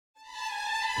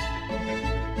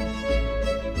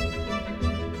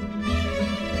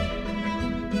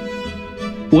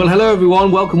Well, hello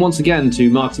everyone. Welcome once again to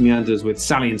Marketing Meanders with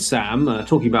Sally and Sam,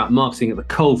 talking about marketing at the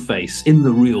coalface, in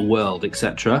the real world,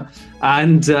 etc.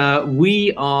 And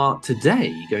we are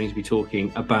today going to be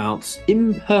talking about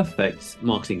imperfect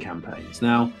marketing campaigns.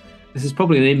 Now, this is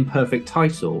probably an imperfect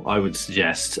title, I would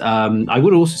suggest. I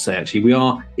would also say, actually, we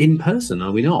are in person,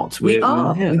 are we not? We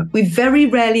are. We very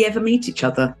rarely ever meet each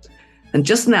other. And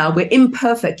just now, we're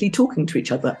imperfectly talking to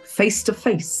each other, face to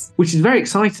face. Which is very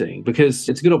exciting because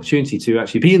it's a good opportunity to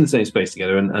actually be in the same space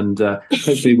together and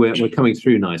hopefully we're coming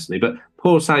through nicely. But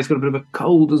poor Sally's got a bit of a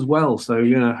cold as well. So,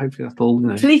 hopefully that'll...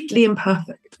 Completely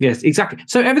imperfect. Yes, exactly.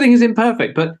 So everything is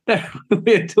imperfect, but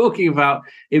we're talking about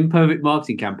imperfect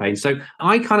marketing campaigns. So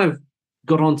I kind of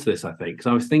got onto this, I think, because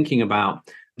I was thinking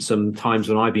about some times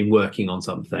when I've been working on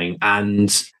something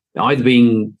and either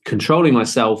been controlling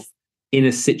myself in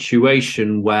a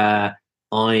situation where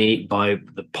by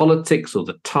the politics or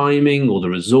the timing or the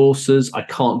resources, I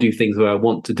can't do things the way I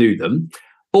want to do them,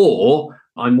 or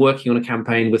I'm working on a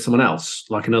campaign with someone else,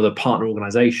 like another partner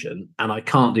organization, and I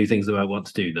can't do things the way I want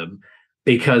to do them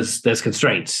because there's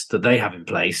constraints that they have in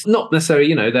place. Not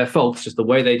necessarily, their fault, it's just the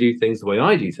way they do things, the way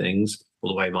I do things, or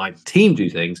the way my team do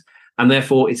things. And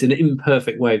therefore, it's an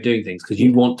imperfect way of doing things because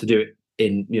you want to do it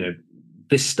in,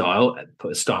 this style,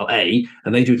 put style A,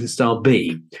 and they do it in style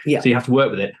B. Yeah. So you have to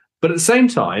work with it. But at the same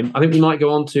time, I think we might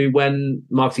go on to when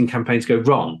marketing campaigns go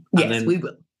wrong. Yes, and then we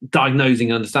will. Diagnosing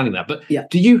and understanding that. But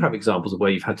do you have examples of where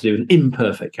you've had to do an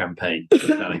imperfect campaign?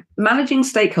 Managing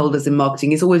stakeholders in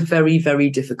marketing is always very, very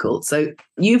difficult. So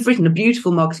you've written a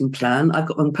beautiful marketing plan. I've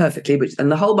got one perfectly, and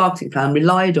the whole marketing plan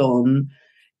relied on,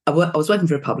 I was working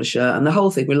for a publisher, and the whole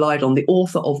thing relied on the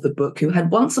author of the book who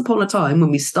had once upon a time,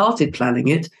 when we started planning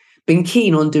it, been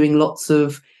keen on doing lots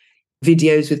of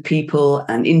videos with people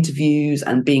and interviews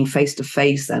and being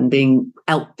face-to-face and being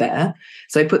out there.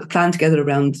 So I put the plan together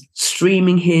around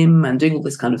streaming him and doing all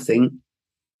this kind of thing.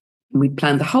 And we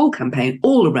planned the whole campaign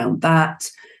all around that.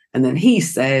 And then he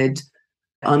said,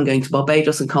 I'm going to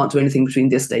Barbados and can't do anything between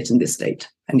this date and this date.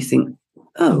 And you think,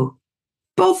 oh,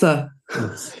 bother.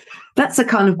 That's a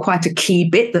kind of quite a key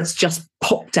bit that's just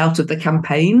popped out of the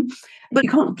campaign. But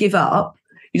you can't give up.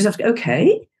 You just have to go,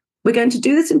 okay, we're going to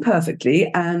do this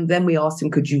imperfectly. And then we asked him,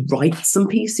 could you write some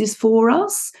pieces for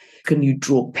us? Can you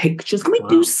draw pictures? Can we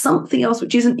do something else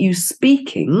which isn't you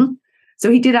speaking?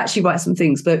 So he did actually write some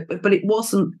things, but it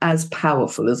wasn't as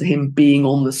powerful as him being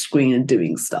on the screen and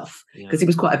doing stuff because he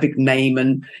was quite a big name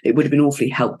and it would have been awfully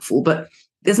helpful. But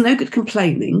there's no good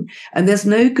complaining and there's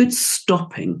no good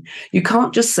stopping. You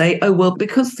can't just say, oh, well,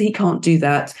 because he can't do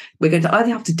that, we're going to either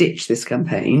have to ditch this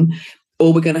campaign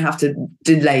or we're going to have to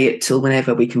delay it till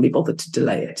whenever we can be bothered to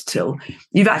delay it till.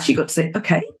 You've actually got to say,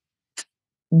 okay,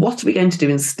 what are we going to do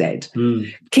instead?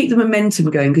 Keep the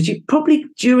momentum going, because you probably,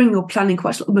 during your planning,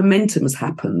 quite a lot of momentum has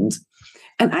happened.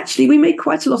 And actually, we made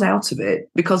quite a lot out of it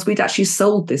because we'd actually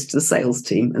sold this to the sales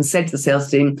team and said to the sales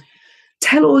team,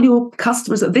 tell all your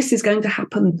customers that this is going to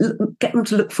happen. Get them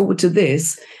to look forward to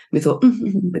this. We thought,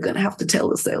 we're going to have to tell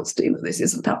the sales team that this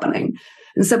isn't happening.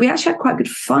 And so we actually had quite good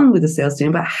fun with the sales team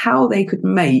about how they could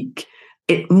make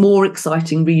it more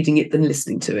exciting reading it than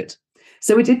listening to it.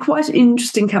 So we did quite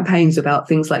interesting campaigns about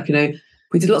things like,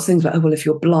 we did lots of things about, oh, well, if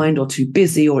you're blind or too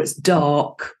busy or it's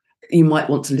dark, you might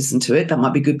want to listen to it. That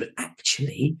might be good. But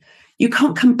actually, you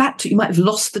can't come back to it. You might have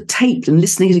lost the tape and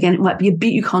listening it again. It might be a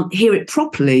bit, you can't hear it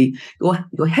properly.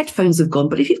 Your headphones have gone.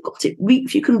 But if you've got it,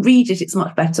 if you can read it, it's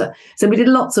much better. So we did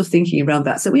lots of thinking around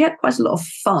that. So we had quite a lot of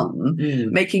fun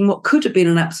making what could have been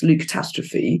an absolute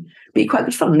catastrophe be quite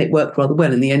good fun. And it worked rather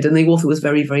well in the end. And the author was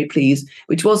very, very pleased,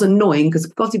 which was annoying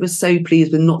because he was so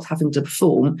pleased with not having to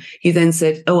perform, he then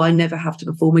said, oh, I never have to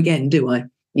perform again, do I?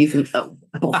 You think, oh,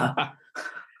 bother.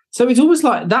 So it's almost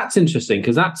like that's interesting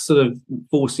because that's sort of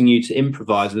forcing you to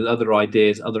improvise with other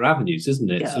ideas, other avenues,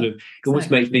 isn't it? Yeah, It almost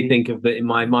makes me think of it in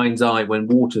my mind's eye when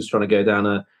water's trying to go down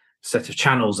a set of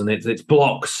channels and it's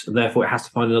blocks and therefore it has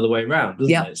to find another way around,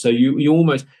 doesn't it? So you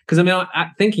almost, because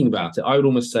thinking about it, I would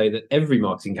almost say that every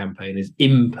marketing campaign is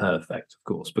imperfect, of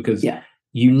course, because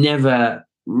you never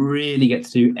really get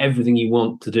to do everything you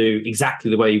want to do exactly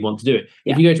the way you want to do it.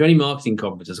 If you go to any marketing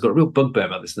conferences, I've got a real bugbear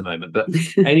about this at the moment, but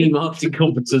any marketing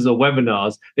conferences or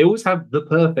webinars, they always have the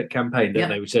perfect campaign, don't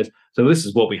they? Which says, so this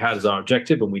is what we had as our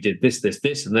objective and we did this,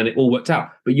 and then it all worked out.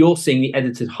 But you're seeing the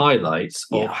edited highlights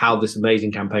of how this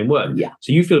amazing campaign worked.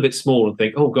 So you feel a bit small and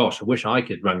think, oh gosh, I wish I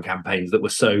could run campaigns that were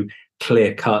so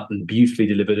clear cut and beautifully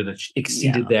delivered and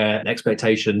exceeded their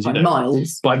expectations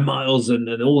by miles and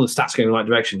all the stats going in the right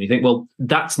direction. You think, well,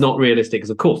 that's not realistic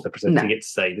because of course they're presenting it to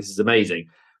say this is amazing,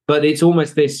 but it's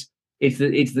almost this, it's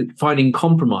the finding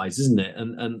compromise, isn't it?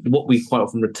 And what we quite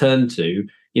often return to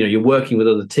you're working with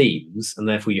other teams, and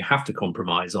therefore you have to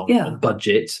compromise on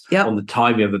budget, on the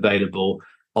time you have available,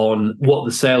 on what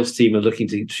the sales team are looking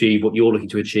to achieve, what you're looking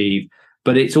to achieve.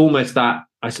 But it's almost that,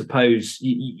 I suppose,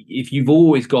 if you've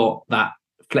always got that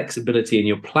flexibility in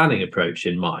your planning approach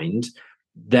in mind,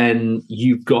 then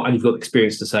you've got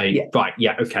experience to say, right,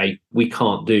 okay, we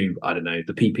can't do, I don't know,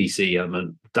 the PPC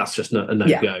element. That's just a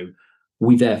no-go.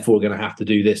 We therefore are going to have to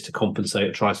do this to compensate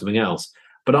or try something else.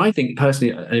 But I think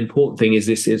personally, an important thing is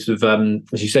this is sort of,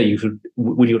 as you say,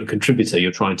 when you're a contributor,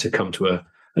 you're trying to come to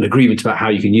an agreement about how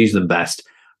you can use them best.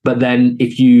 But then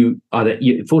if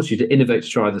it forces you to innovate to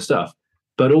try other stuff,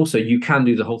 but also you can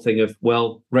do the whole thing of,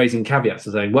 raising caveats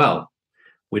and saying,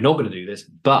 we're not going to do this,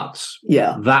 but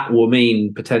that will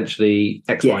mean potentially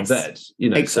X, Y, and Z.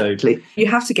 Exactly. So you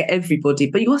have to get everybody,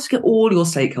 but you also get all your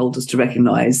stakeholders to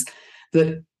recognise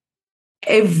that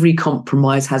every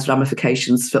compromise has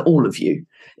ramifications for all of you.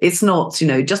 It's not,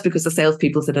 just because the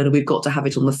salespeople said, we've got to have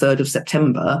it on the 3rd of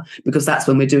September because that's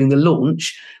when we're doing the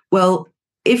launch. Well,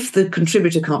 if the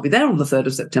contributor can't be there on the 3rd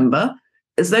of September,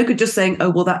 it's no good just saying,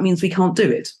 that means we can't do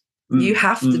it. You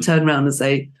have to turn around and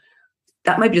say,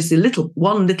 that may be just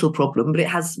one little problem, but it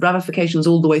has ramifications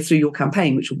all the way through your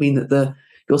campaign, which will mean that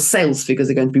your sales figures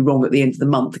are going to be wrong at the end of the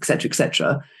month, et cetera, et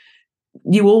cetera.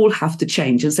 You all have to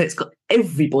change. And so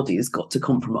everybody has got to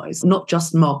compromise, not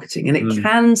just marketing. And it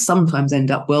can sometimes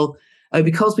end up,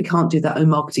 because we can't do that,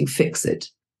 marketing, fix it.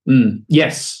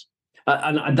 Yes.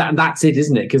 And that's it,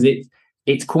 isn't it? Because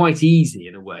it's quite easy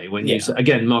in a way when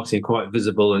again, marketing quite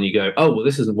visible and you go,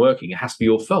 this isn't working. It has to be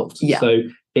your fault. Yeah. So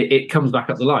it comes back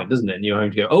up the line, doesn't it? And you're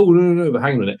having to go, no, but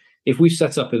hang on a minute. If we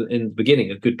set up in the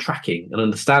beginning a good tracking and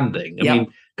understanding, I mean,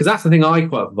 because that's the thing I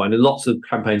quite find in lots of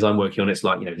campaigns I'm working on, it's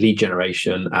like, lead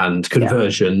generation and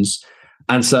conversions.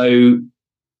 And so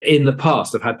in the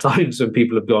past, I've had times when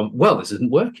people have gone, this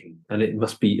isn't working. And it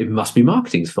must be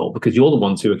marketing's fault because you're the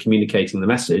ones who are communicating the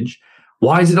message.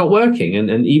 Why is it not working?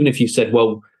 And even if you said,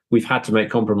 we've had to make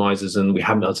compromises and we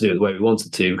haven't been able to do it the way we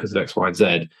wanted to because of X, Y, and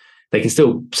Z, they can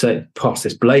still pass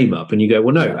this blame up. And you go,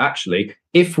 no, actually,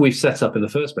 if we've set up in the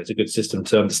first place a good system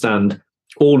to understand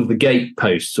all of the gate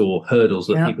posts or hurdles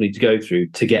that people need to go through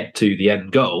to get to the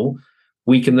end goal,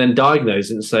 we can then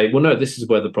diagnose it and say, no, this is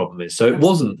where the problem is. So it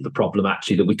wasn't the problem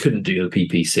actually that we couldn't do the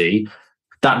PPC.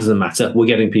 That doesn't matter. We're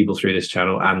getting people through this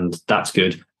channel and that's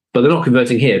good. But they're not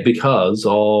converting here because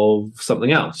of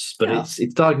something else. But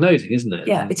it's diagnosing, isn't it?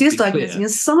 Yeah, it is diagnosing. Clear.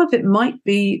 And some of it might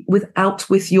be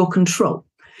with your control.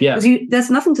 Yeah. Because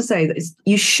there's nothing to say that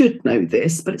you should know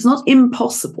this, but it's not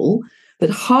impossible that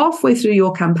halfway through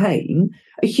your campaign,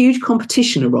 a huge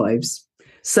competition arrives.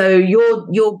 So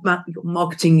you're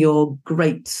marketing your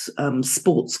great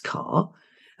sports car,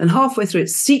 and halfway through it,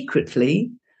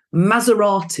 secretly,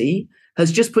 Maserati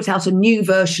has just put out a new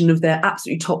version of their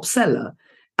absolutely top seller.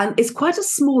 And it's quite a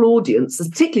small audience,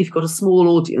 particularly if you've got a small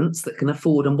audience that can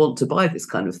afford and want to buy this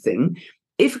kind of thing.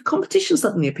 If competition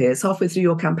suddenly appears halfway through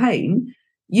your campaign,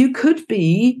 you could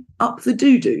be up the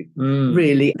doo-doo,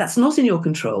 really. That's not in your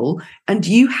control. And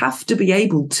you have to be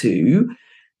able to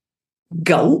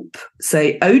gulp,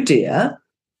 say, oh dear,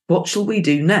 what shall we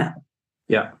do now?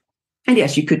 Yeah. And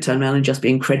yes, you could turn around and just be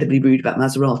incredibly rude about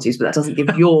Maseratis, but that doesn't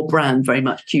give your brand very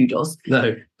much kudos.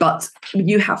 No. But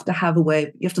you have to have a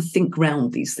way, you have to think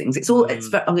round these things.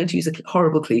 I'm going to use a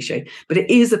horrible cliche, but it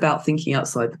is about thinking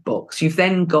outside the box. You've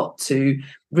then got to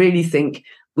really think,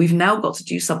 we've now got to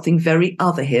do something very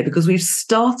other here because we've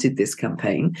started this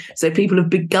campaign. So people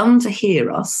have begun to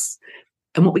hear us.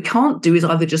 And what we can't do is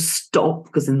either just stop,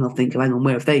 because then they'll think, hang on,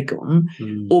 where have they gone?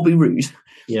 Or be rude.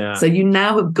 Yeah. So you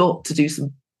now have got to do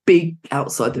some big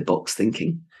outside the box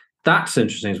thinking. That's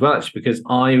interesting as well, actually, because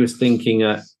I was thinking,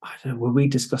 I don't know, were we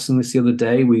discussing this the other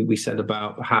day? We said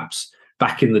about perhaps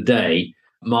back in the day,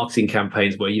 marketing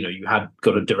campaigns where, you had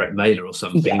got a direct mailer or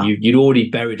something, and you'd already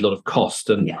buried a lot of cost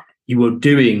and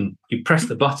you pressed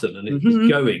the button and it was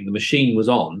going, the machine was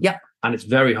on. Yeah. And it's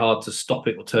very hard to stop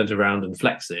it or turn it around and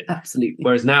flex it. Absolutely.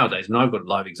 Whereas nowadays, and I've got a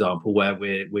live example where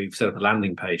we've set up a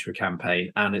landing page for a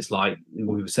campaign, and it's like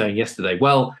we were saying yesterday,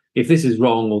 if this is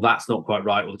wrong or that's not quite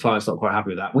right or the client's not quite happy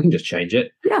with that, we can just change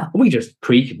it. Yeah. And we just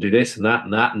tweak and do this and that,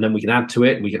 and then we can add to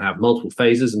it and we can have multiple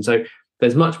phases. And so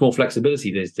there's much more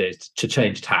flexibility these days to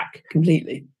change tack.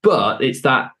 Completely. But it's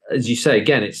that, as you say,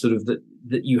 again, it's sort of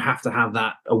that you have to have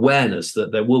that awareness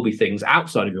that there will be things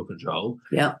outside of your control,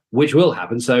 which will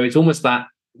happen. So it's almost that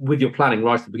with your planning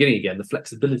right at the beginning again, the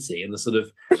flexibility and the sort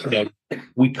of,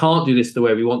 we can't do this the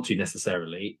way we want to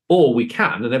necessarily, or we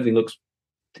can, and everything looks,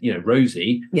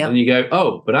 rosy. Yep. And you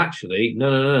go, but actually,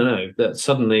 no. That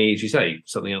suddenly, as you say,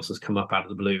 something else has come up out of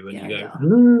the blue, and you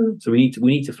go, so we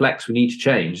need to flex, we need to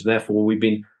change. Therefore, we've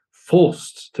been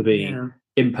forced to be Yeah.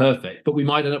 imperfect, but we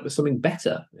might end up with something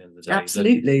better at the end of the day than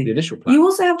Absolutely. the initial plan. You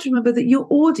also have to remember that your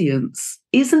audience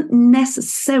isn't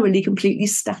necessarily completely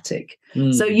static.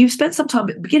 So you've spent some time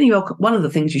at the beginning. One of the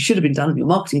things you should have been done in your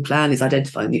marketing plan is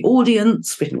identifying the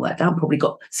audience, written all that down, probably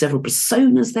got several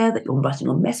personas there that you're writing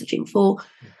on messaging for.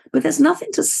 But there's nothing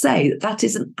to say that that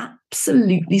is an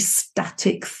absolutely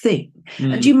static thing.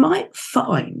 And you might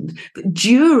find that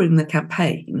during the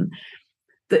campaign,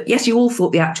 that yes, you all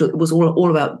thought it was all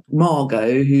about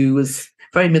Margot, who was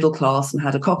very middle class and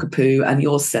had a cockapoo, and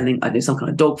you're selling, I don't know, some kind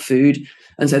of dog food.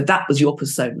 And so that was your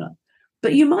persona.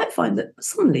 But you might find that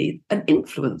suddenly an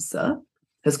influencer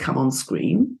has come on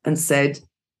screen and said,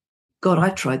 God, I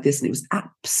tried this and it was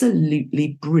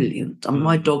absolutely brilliant.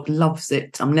 My dog loves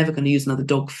it. I'm never going to use another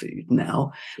dog food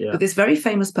now. Yeah. But this very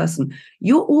famous person,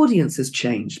 your audience has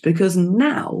changed because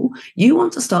now you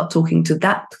want to start talking to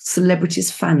that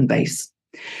celebrity's fan base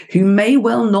who may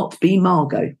well not be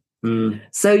Margot.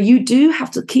 So you do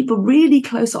have to keep a really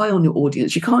close eye on your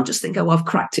audience. You can't just think, oh, I've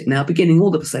cracked it now. Beginning,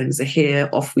 all the personas are here.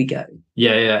 Off we go.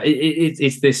 Yeah.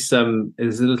 It's this.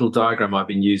 There's a little diagram I've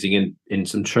been using in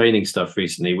some training stuff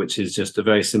recently, which is just a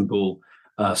very simple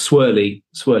swirly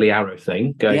arrow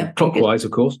thing going clockwise,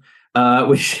 of course,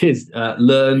 which is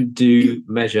learn, do,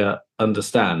 measure,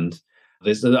 understand.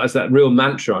 There's that real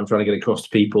mantra I'm trying to get across to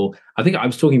people. I think I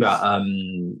was talking about,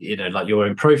 like your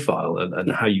own profile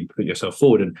and how you put yourself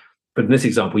forward. But in this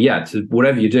example, to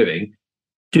whatever you're doing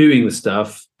the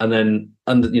stuff, and then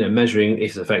measuring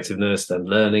its effectiveness, then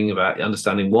learning about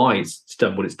understanding why it's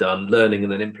done what it's done, learning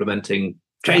and then implementing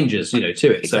changes, to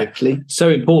it. Exactly. So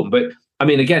important. But I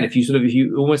mean, again, if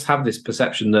you almost have this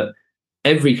perception that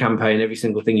every campaign, every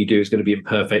single thing you do is going to be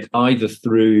imperfect, either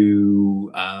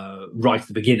through right at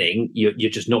the beginning,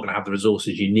 you're just not going to have the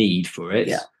resources you need for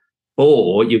it,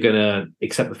 or you're going to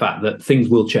accept the fact that things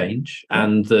will change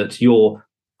and that your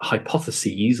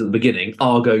hypotheses at the beginning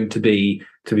are going to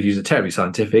use a terribly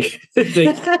scientific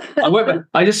thing.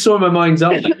 I just saw in my mind's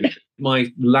eye my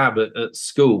lab at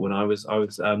school when I was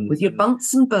with your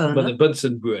Bunsen burner. With the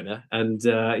Bunsen burner, and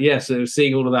so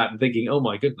seeing all of that and thinking, oh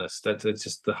my goodness, that's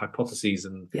just the hypotheses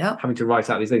and having to write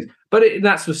out these things. But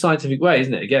that's the scientific way,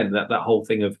 isn't it? Again, that whole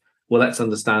thing of, well, let's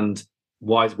understand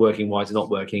why it's working, why it's not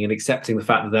working, and accepting the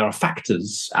fact that there are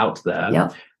factors out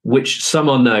there, which some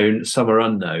are known, some are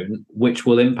unknown, which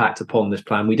will impact upon this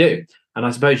plan we do. And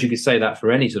I suppose you could say that for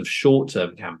any sort of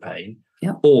short-term campaign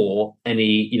or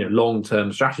any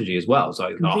long-term strategy as well. So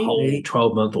a whole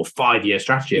 12-month or 5-year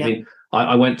strategy. I mean,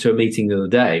 I went to a meeting the other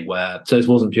day so this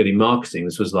wasn't purely marketing.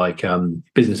 This was like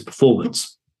business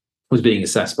performance was being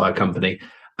assessed by a company.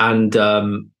 And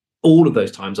all of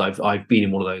those times I've been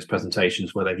in one of those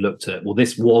presentations where they've looked at, well,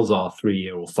 this was our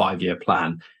 3-year or 5-year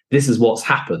plan. This is what's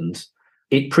happened.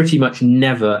 It pretty much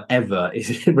never, ever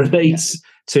relates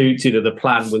to the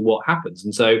plan with what happens.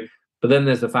 And so, but then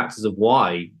there's the factors of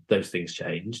why those things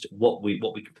changed, what we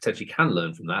potentially can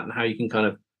learn from that, and how you can kind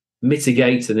of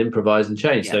mitigate and improvise and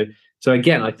change. So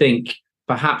again, I think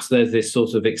perhaps there's this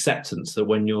sort of acceptance that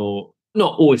when you're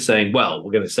not always saying, well,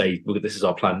 we're going to say, this is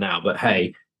our plan now, but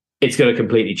hey, it's going to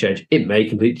completely change. It may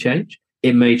completely change.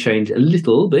 It may change a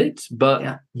little bit,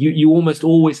 but you almost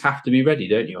always have to be ready,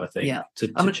 don't you, I think,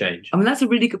 to change. I mean, that's a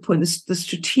really good point. The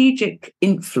strategic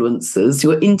influencers,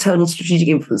 your internal strategic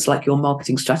influence, like your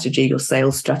marketing strategy, your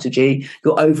sales strategy,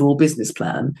 your overall business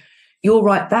plan, you're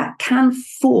right, that can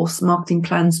force marketing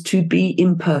plans to be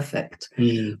imperfect.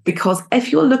 Because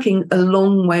if you're looking a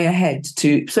long way ahead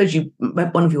suppose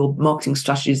one of your marketing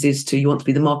strategies is you want to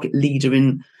be the market leader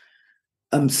in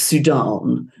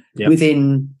Sudan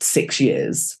within 6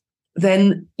 years,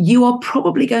 then you are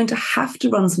probably going to have to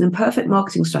run some imperfect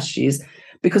marketing strategies,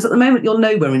 because at the moment you're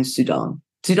nowhere in Sudan.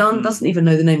 Sudan doesn't even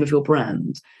know the name of your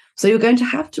brand. So you're going to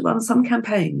have to run some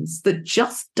campaigns that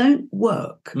just don't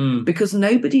work because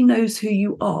nobody knows who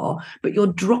you are, but you're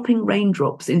dropping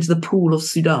raindrops into the pool of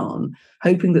Sudan,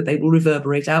 hoping that they will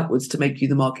reverberate outwards to make you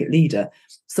the market leader.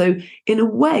 So in a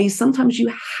way, sometimes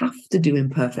you have to do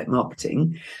imperfect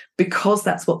marketing because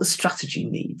that's what the strategy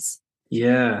needs.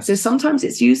 Yeah. So sometimes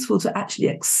it's useful to actually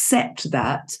accept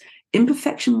that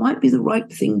imperfection might be the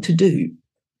right thing to do.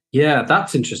 Yeah,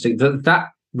 that's interesting. That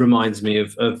reminds me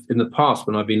of in the past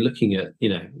when I've been looking at,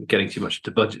 getting too much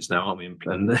into budgets now, aren't we?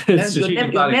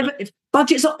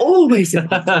 Budgets are always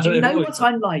important. You know what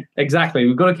I'm like. Exactly.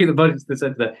 We've got to keep the budgets to the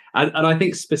centre there. And I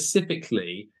think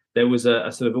specifically, there was a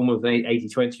sort of almost an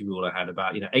 80-20 rule I had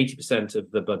about, 80%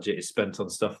 of the budget is spent on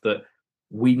stuff that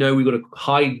we know we've got a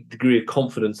high degree of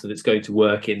confidence that it's going to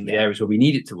work in the areas where we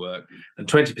need it to work. And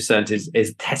 20%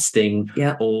 is testing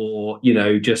or,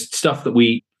 just stuff that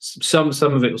we Some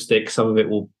of it will stick, some of it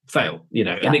will fail,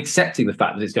 and accepting the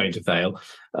fact that it's going to fail,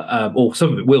 or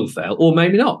some of it will fail, or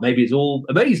maybe not. Maybe it's all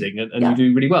amazing and you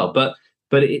do really well. But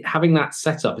having that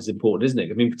setup is important, isn't it?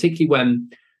 I mean, particularly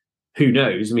when, who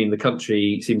knows? I mean, the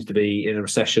country seems to be in a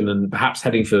recession and perhaps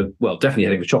definitely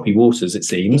heading for choppy waters, it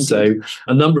seems. Indeed. So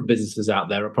a number of businesses out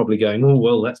there are probably going, oh,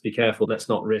 well, let's be careful. Let's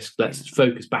not risk. Let's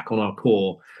focus back on our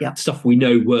core stuff we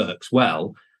know works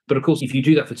well. But of course, if you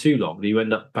do that for too long, you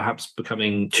end up perhaps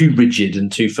becoming too rigid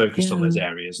and too focused on those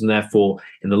areas. And therefore,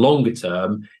 in the longer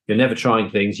term, you're never trying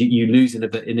things. You lose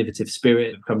innovative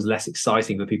spirit. It becomes less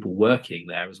exciting for people working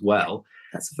there as well.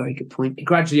 That's a very good point. It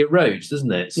gradually erodes,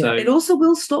 doesn't it? Yeah. So it also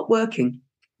will stop working.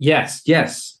 Yes.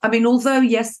 I mean, although,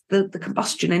 yes, the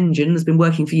combustion engine has been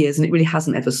working for years and it really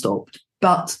hasn't ever stopped.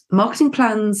 But marketing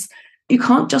plans, you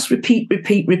can't just repeat. But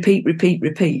there's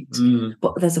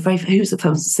who's the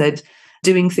person who said,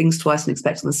 doing things twice and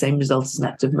expecting the same result is an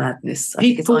act of madness. I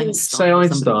think it's Einstein. Say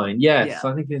Einstein, yes.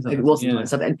 I think it is. It wasn't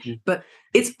Einstein. But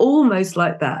it's almost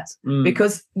like that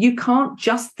because you can't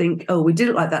just think, oh, we did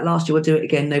it like that last year, we'll do it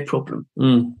again, no problem.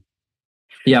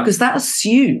 Yeah. Because that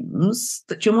assumes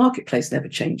that your marketplace never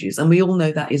changes. And we all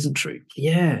know that isn't true.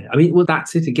 Yeah. I mean, well,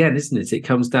 that's it again, isn't it? It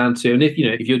comes down to, and if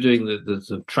you're doing the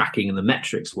sort of tracking and the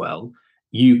metrics well,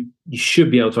 you should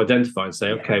be able to identify and say,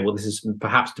 okay, well, this is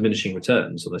perhaps diminishing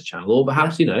returns on this channel, or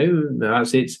perhaps,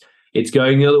 perhaps it's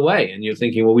going the other way. And you're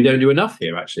thinking, well, we don't do enough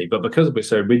here, actually. But because we're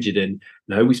so rigid in,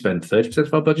 no, we spend 30%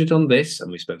 of our budget on this and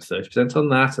we spend 30% on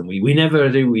that. And we never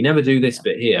do this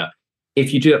bit here.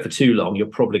 If you do that for too long, you're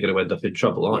probably going to end up in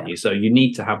trouble, aren't you? So you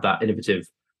need to have that innovative,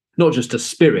 not just a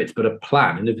spirit, but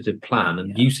innovative plan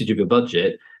and usage of your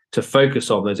budget to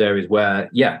focus on those areas where,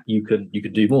 you can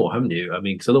do more, haven't you? I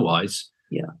mean, because otherwise,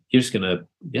 you're just going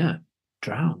to,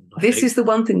 drown. This is the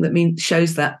one thing that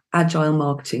shows that agile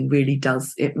marketing really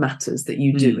it matters that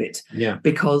you do it. Yeah.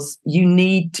 Because you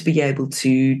need to be able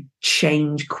to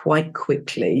change quite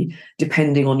quickly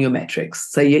depending on your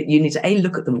metrics. So you need to A,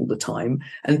 look at them all the time,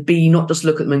 and B, not just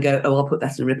look at them and go, oh, I'll put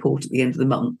that in a report at the end of the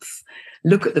month.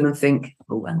 Look at them and think,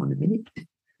 oh, hang on a minute,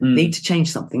 need to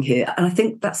change something here. And I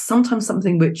think that's sometimes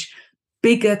something which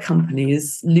bigger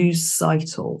companies lose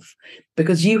sight of,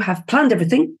 because you have planned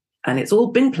everything and it's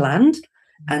all been planned.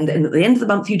 And then at the end of the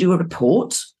month, you do a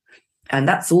report and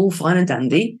that's all fine and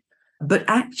dandy. But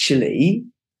actually,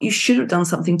 you should have done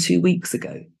something 2 weeks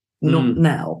ago, not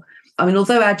now. I mean,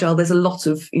 although agile, there's a lot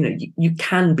of, you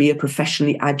can be a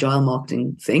professionally agile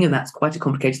marketing thing, and that's quite a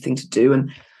complicated thing to do.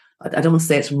 And I don't want to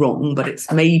say it's wrong, but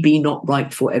it's maybe not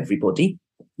right for everybody.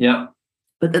 Yeah.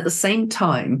 But at the same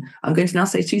time, I'm going to now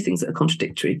say two things that are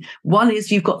contradictory. One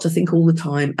is you've got to think all the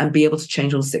time and be able to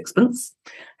change on sixpence.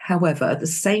 However, at the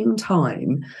same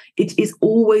time, it is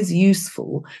always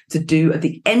useful to do at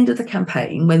the end of the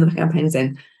campaign, when the campaign is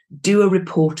end, do a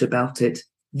report about it.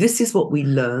 This is what we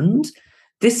learned.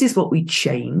 This is what we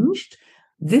changed.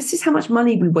 This is how much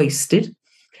money we wasted.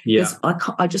 Yeah.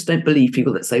 I just don't believe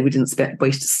people that say we didn't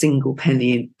waste a single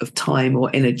penny of time or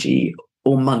energy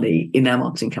or money in our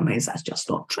marketing campaigns. That's just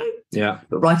not true. Yeah.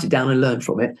 But write it down and learn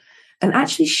from it, and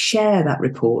actually share that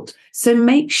report. So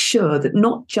make sure that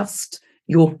not just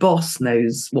your boss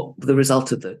knows what the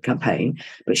result of the campaign,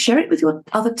 but share it with your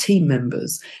other team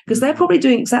members, because they're probably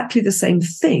doing exactly the same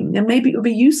thing. And maybe it would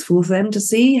be useful for them to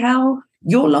see how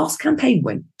your last campaign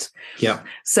went. Yeah.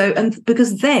 So, and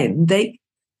because then they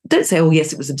don't say, oh,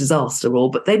 yes, it was a disaster,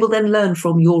 but they will then learn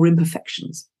from your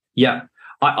imperfections. Yeah.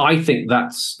 I think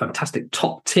that's fantastic.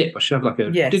 Top tip. I should have like a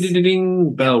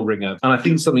ding bell ringer. And I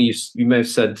think something you may have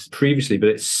said previously, but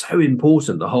it's so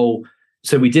important.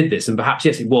 So we did this, and perhaps,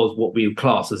 yes, it was what we would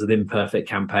class as an imperfect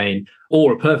campaign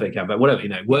or a perfect campaign, whatever,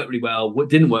 worked really well, what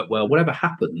didn't work well, whatever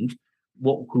happened,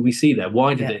 what could we see there?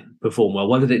 Why did it perform well?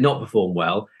 Why did it not perform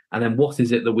well? And then what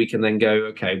is it that we can then go,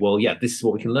 okay, well, this is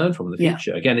what we can learn from in the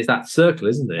future. Again, it's that circle,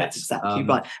 isn't it? That's exactly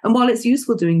right. And while it's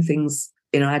useful doing things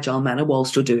in an agile manner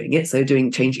whilst you're doing it, so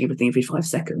changing everything every 5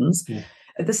 seconds,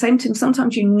 at the same time,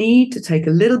 sometimes you need to take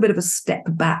a little bit of a step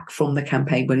back from the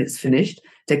campaign when it's finished,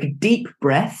 take a deep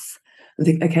breath and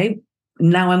think, okay,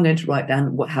 now I'm going to write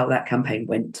down how that campaign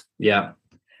went. Yeah.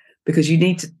 Because you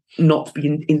need to not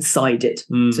be inside it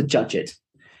to judge it.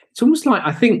 It's almost like,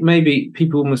 I think maybe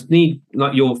people almost need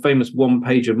like your famous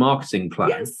one-pager marketing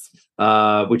plan,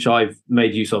 which I've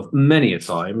made use of many a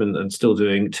time and still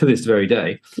doing to this very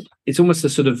day. It's almost a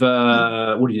sort of,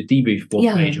 debrief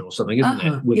one-pager or something, isn't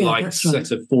it? With a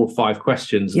set of 4 or 5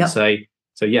 questions and say,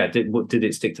 so did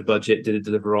it stick to budget? Did it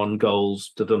deliver on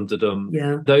goals?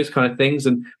 Those kind of things.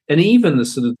 And even the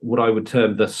sort of what I would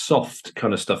term the soft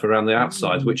kind of stuff around the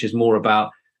outside, which is more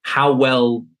about how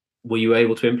well were you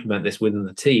able to implement this within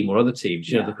the team or other teams?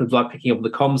 You know, because like picking up the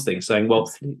comms thing, saying, well,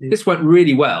 Absolutely. this went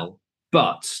really well,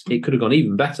 but it could have gone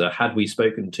even better had we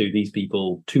spoken to these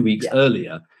people 2 weeks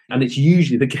earlier. And it's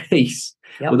usually the case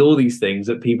with all these things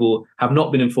that people have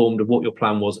not been informed of what your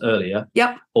plan was earlier,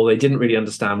 or they didn't really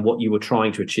understand what you were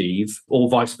trying to achieve, or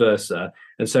vice versa.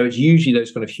 And so it's usually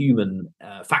those kind of human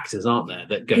factors, aren't there,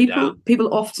 that go down.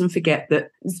 People often forget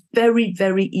that it's very,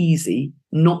 very easy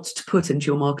not to put into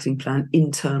your marketing plan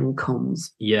internal comms.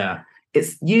 Yeah.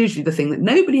 It's usually the thing that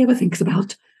nobody ever thinks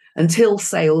about until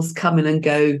sales come in and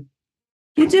go,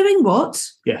 "You're doing what?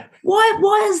 Yeah.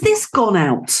 Why has this gone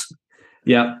out?"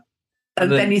 Yeah.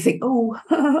 And then you think, "Oh,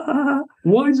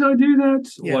 why did I do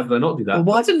that? Yeah. Why did I not do that? Well,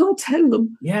 why didn't I tell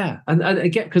them?" Yeah. And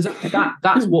again, because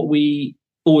that's what we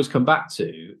always come back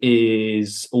to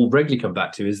is, or regularly come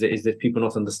back to, is that people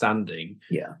not understanding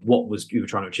what you were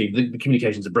trying to achieve. The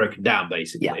communications are broken down,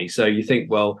 basically. So you think,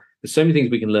 well, there's so many things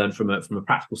we can learn from a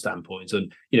practical standpoint,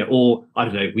 and or I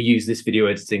don't know, we use this video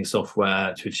editing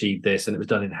software to achieve this, and it was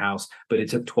done in house, but it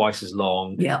took twice as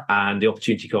long, and the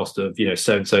opportunity cost of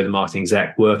so and so the marketing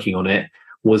exec working on it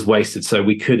was wasted. So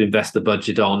we could invest the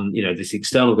budget on this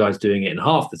external guy's doing it in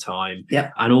half the time,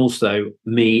 and also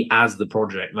me as the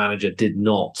project manager did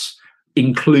not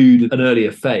include an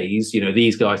earlier phase,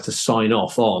 these guys to sign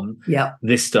off on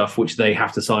this stuff, which they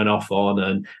have to sign off on,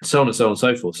 and so on and so on and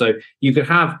so forth. So you could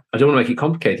have, I don't want to make it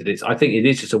complicated. I think it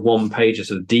is just a one-page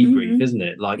sort of debrief, isn't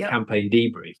it? Like campaign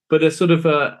debrief, but a sort of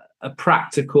a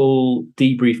practical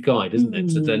debrief guide, isn't it?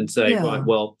 To then say, right,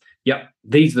 well,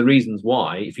 these are the reasons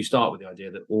why, if you start with the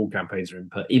idea that all campaigns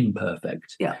are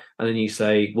imperfect, and then you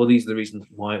say, well, these are the reasons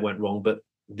why it went wrong, but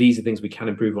these are things we can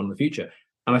improve on in the future.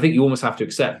 And I think you almost have to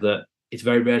accept that it's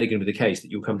very rarely going to be the case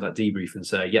that you'll come to that debrief and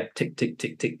say, tick, tick,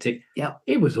 tick, tick, tick.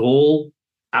 It was all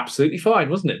absolutely fine,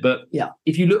 wasn't it? But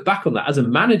if you look back on that as a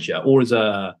manager or as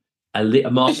a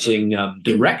marketing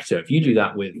director, if you do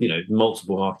that with,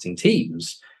 multiple marketing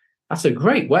teams, that's a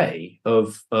great way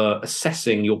of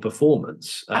assessing your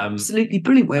performance. Absolutely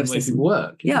brilliant way of assessing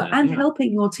work. And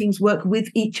helping your teams work with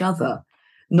each other.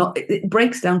 It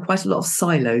breaks down quite a lot of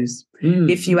silos.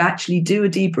 If you actually do a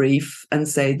debrief and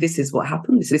say, this is what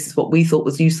happened, this is what we thought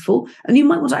was useful, and you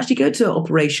might want to actually go to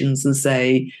operations and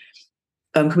say,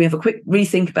 can we have a quick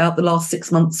rethink about the last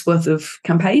 6 months worth of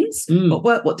campaigns? What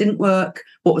worked, what didn't work,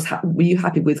 what were you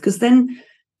happy with? Because then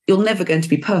you're never going to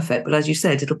be perfect, but as you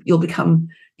said, you'll become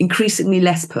increasingly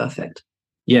less perfect.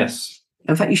 Yes.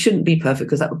 In fact, you shouldn't be perfect,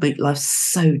 because that would make life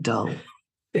so dull.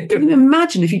 Can you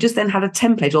imagine if you just then had a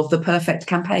template of the perfect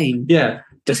campaign? Yeah.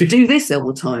 Just do this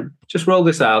all the time. Just roll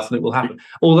this out and it will happen.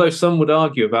 Although some would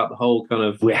argue about the whole kind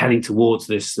of, we're heading towards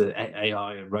this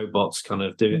AI and robots kind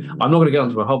of doing. I'm not going to get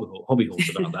onto my hobby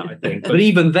horse about that, I think. But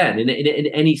even then, in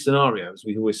any scenario, as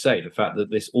we always say, the fact that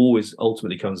this always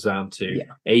ultimately comes down to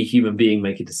a human being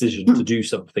make a decision to do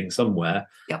something somewhere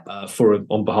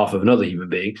on behalf of another human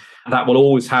being, that will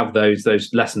always have those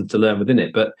lessons to learn within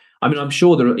it. But I mean, I'm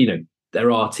sure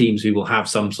there are teams who will have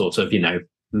some sort of,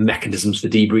 mechanisms for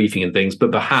debriefing and things, but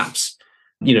perhaps,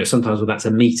 sometimes when that's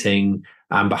a meeting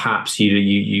and perhaps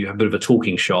you have a bit of a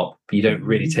talking shop, but you don't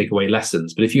really take away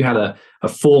lessons. But if you had a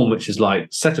form which is like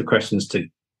set of questions to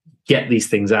get these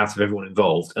things out of everyone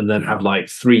involved, and then have like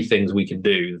 3 things we can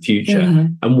do in the future,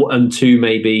 and 2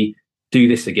 maybe do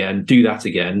this again, do that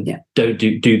again, don't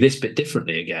do this bit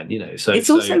differently again, So it's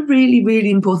also really,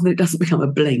 really important that it doesn't become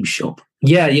a blame shop.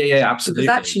 Yeah, absolutely.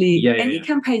 Because actually, any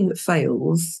campaign that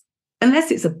fails,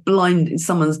 unless it's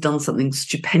someone's done something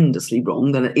stupendously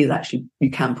wrong, then it is actually,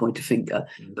 you can point a finger.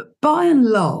 But by and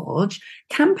large,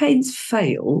 campaigns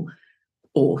fail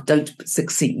or don't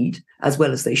succeed as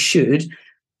well as they should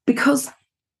because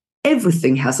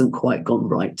everything hasn't quite gone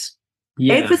right.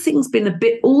 Everything's been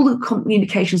all the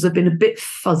communications have been a bit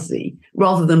fuzzy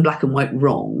rather than black and white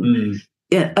wrong.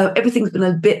 Everything's been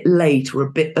a bit late or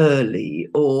a bit early,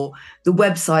 or the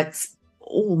website's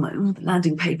almost, the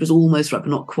landing page was almost right, but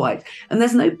not quite. And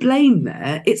there's no blame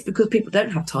there. It's because people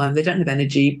don't have time, they don't have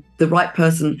energy, the right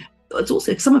person. It's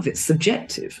also, some of it's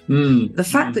subjective. The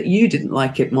fact that you didn't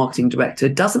like it, marketing director,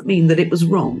 doesn't mean that it was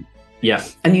wrong. Yeah.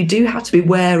 And you do have to be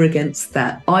aware against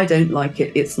that. I don't like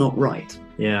it, it's not right.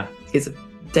 Yeah. It's a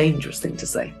dangerous thing to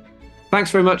say. Thanks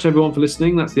very much, everyone, for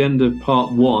listening. That's the end of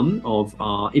part 1 of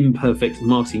our Imperfect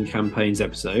Marketing Campaigns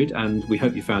episode, and we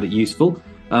hope you found it useful.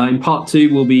 In part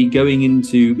 2, we'll be going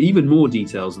into even more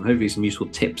details and hopefully some useful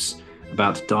tips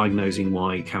about diagnosing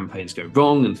why campaigns go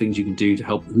wrong and things you can do to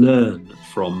help learn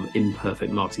from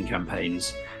imperfect marketing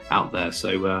campaigns out there.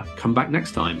 So come back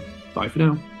next time. Bye for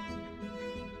now.